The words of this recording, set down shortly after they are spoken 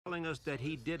telling us that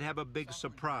he did have a big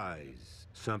surprise,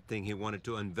 something he wanted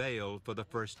to unveil for the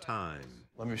first time.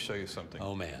 Let me show you something.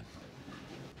 Oh, man.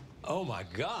 Oh, my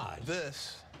God.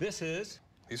 These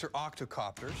are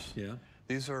octocopters. Yeah.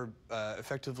 These are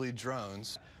effectively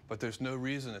drones, but there's no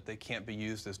reason that they can't be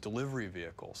used as delivery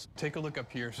vehicles. Take a look up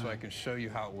here so I can show you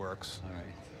how it works. All right.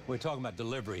 We're talking about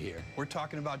delivery here. We're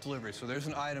talking about delivery. So there's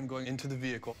an item going into the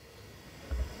vehicle.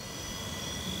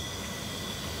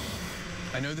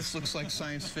 I know this looks like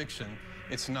science fiction.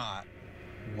 It's not.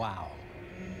 Wow.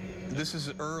 This is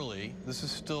early. This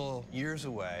is still years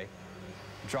away.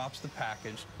 Drops the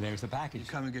package. There's the package. You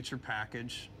come and get your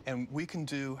package, and we can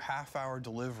do half-hour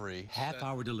delivery.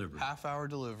 Half-hour delivery. Half-hour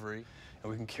delivery,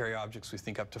 and we can carry objects we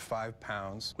think up to 5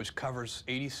 pounds, which covers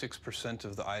 86%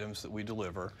 of the items that we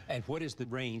deliver. And what is the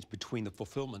range between the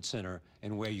fulfillment center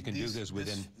and where you can do this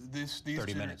within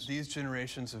 30 minutes? These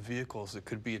generations of vehicles, it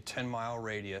could be a 10-mile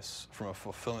radius from a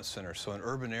fulfillment center. So in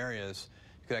urban areas,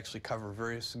 you could actually cover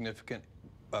very significant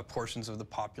portions of the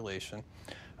population.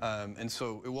 And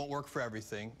so it won't work for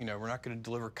everything. You know, we're not going to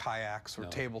deliver kayaks or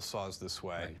table saws this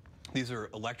way. Right. These are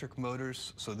electric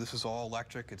motors, so this is all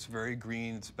electric. It's very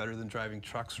green. It's better than driving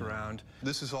trucks around.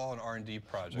 This is all an R&D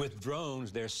project. With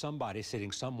drones, there's somebody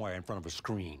sitting somewhere in front of a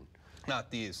screen.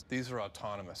 Not these. These are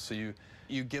autonomous. So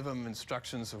you give them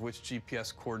instructions of which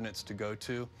GPS coordinates to go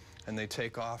to, and they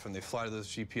take off and they fly to those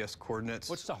GPS coordinates.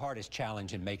 What's the hardest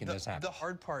challenge in making this happen? The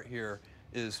hard part here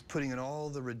is putting in all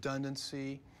the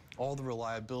redundancy, all the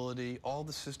reliability, all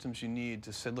the systems you need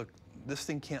to say, look, this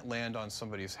thing can't land on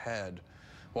somebody's head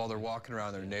while they're walking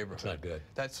around their neighborhood. That's not good.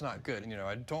 That's not good. You know,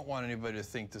 I don't want anybody to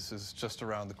think this is just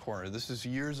around the corner. This is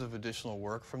years of additional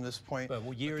work from this point. But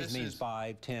years means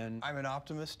 5, 10. I'm an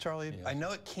optimist, Charlie. Yes. I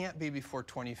know it can't be before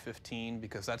 2015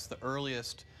 because that's the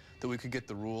earliest that we could get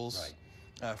the rules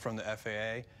from the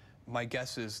FAA. My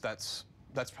guess is that's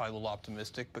probably a little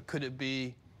optimistic, but could it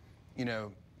be, you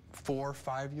know, 4 or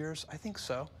 5 years? I think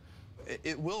so.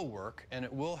 It will work, and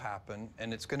it will happen,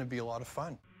 and it's going to be a lot of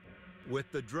fun.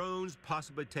 With the drones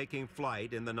possibly taking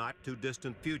flight in the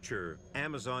not-too-distant future,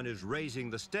 Amazon is raising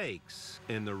the stakes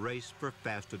in the race for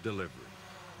faster delivery.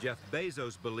 Jeff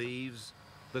Bezos believes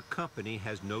the company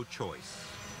has no choice.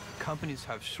 Companies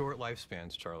have short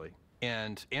lifespans, Charlie,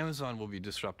 and Amazon will be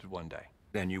disrupted one day.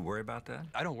 And you worry about that?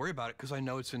 I don't worry about it because I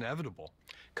know it's inevitable.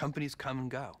 Companies come and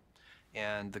go,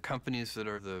 and the companies that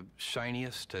are the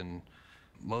shiniest and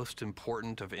most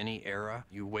important of any era,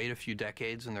 you wait a few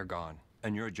decades and they're gone.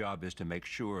 And your job is to make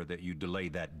sure that you delay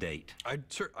that date. I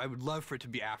would love for it to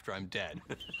be after I'm dead.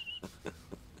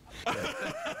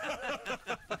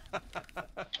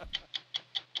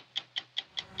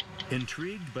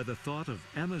 Intrigued by the thought of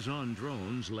Amazon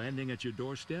drones landing at your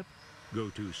doorstep? Go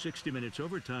to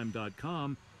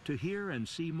 60minutesovertime.com to hear and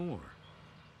see more.